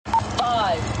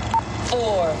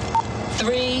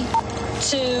3,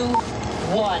 2,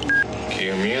 1.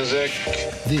 Cue music.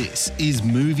 This is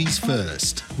Movies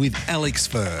First with Alex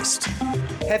First.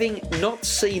 Having not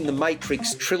seen the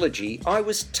Matrix trilogy, I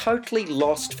was totally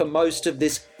lost for most of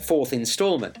this fourth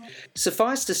instalment.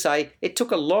 Suffice to say, it took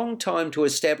a long time to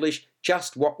establish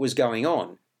just what was going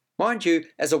on. Mind you,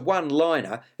 as a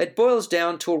one-liner, it boils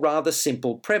down to a rather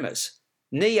simple premise.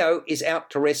 Neo is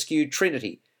out to rescue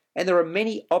Trinity, and there are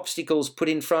many obstacles put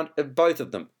in front of both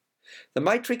of them. The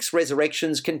Matrix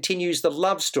Resurrections continues the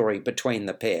love story between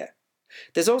the pair.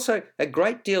 There's also a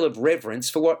great deal of reverence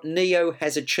for what Neo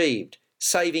has achieved,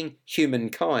 saving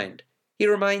humankind. He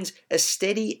remains a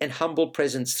steady and humble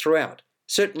presence throughout,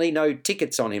 certainly no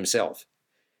tickets on himself.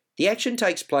 The action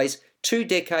takes place 2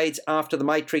 decades after the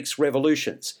Matrix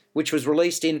Revolutions, which was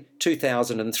released in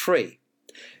 2003.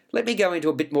 Let me go into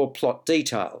a bit more plot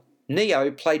detail.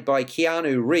 Neo, played by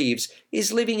Keanu Reeves,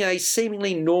 is living a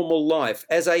seemingly normal life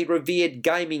as a revered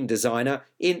gaming designer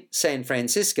in San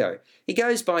Francisco. He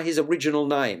goes by his original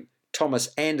name, Thomas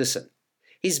Anderson.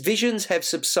 His visions have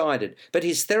subsided, but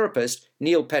his therapist,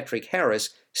 Neil Patrick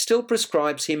Harris, still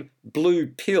prescribes him blue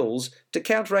pills to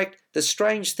counteract the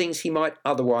strange things he might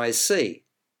otherwise see.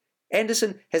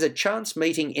 Anderson has a chance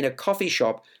meeting in a coffee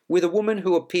shop with a woman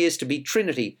who appears to be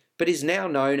Trinity, but is now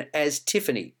known as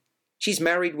Tiffany. She's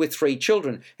married with 3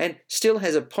 children and still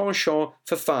has a penchant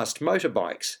for fast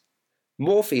motorbikes.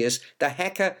 Morpheus, the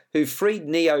hacker who freed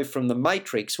Neo from the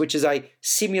Matrix, which is a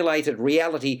simulated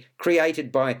reality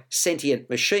created by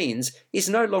sentient machines, is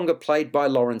no longer played by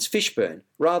Lawrence Fishburne,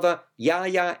 rather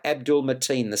Yahya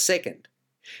Abdul-Mateen II.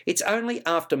 It's only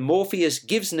after Morpheus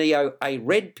gives Neo a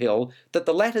red pill that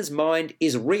the latter's mind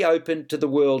is reopened to the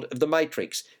world of the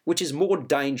Matrix, which is more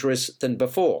dangerous than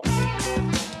before.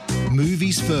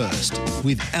 Movies First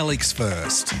with Alex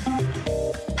First.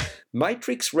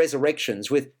 Matrix Resurrections,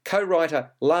 with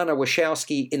co-writer Lana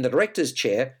Wachowski in the director's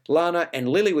chair. Lana and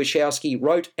Lily Wachowski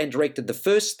wrote and directed the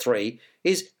first 3,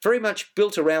 is very much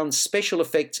built around special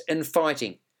effects and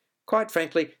fighting. Quite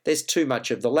frankly, there's too much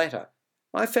of the latter.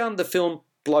 I found the film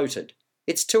bloated.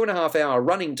 Its 2.5-hour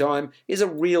running time is a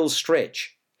real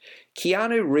stretch.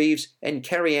 Keanu Reeves and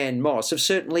Carrie-Anne Moss have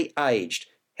certainly aged,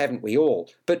 haven't we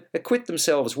all, but acquit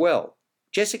themselves well.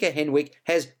 Jessica Henwick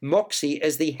has Moxie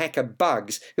as the hacker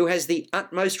Bugs, who has the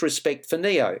utmost respect for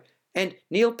Neo, and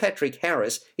Neil Patrick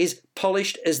Harris is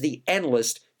polished as the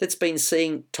analyst that's been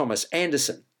seeing Thomas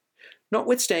Anderson.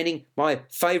 Notwithstanding my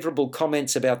favourable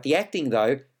comments about the acting,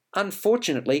 though,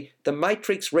 unfortunately, The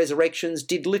Matrix Resurrections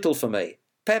did little for me.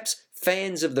 Perhaps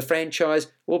fans of the franchise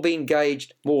will be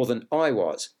engaged more than I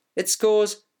was. It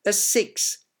scores a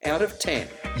 6 out of 10.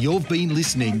 You've been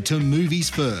listening to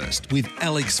Movies First with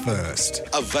Alex First.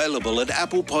 Available at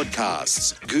Apple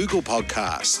Podcasts, Google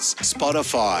Podcasts,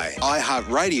 Spotify,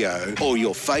 iHeartRadio, or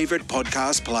your favourite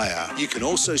podcast player. You can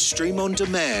also stream on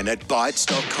demand at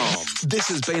Bytes.com. This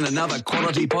has been another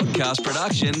quality podcast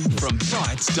production from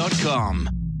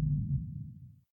Bytes.com.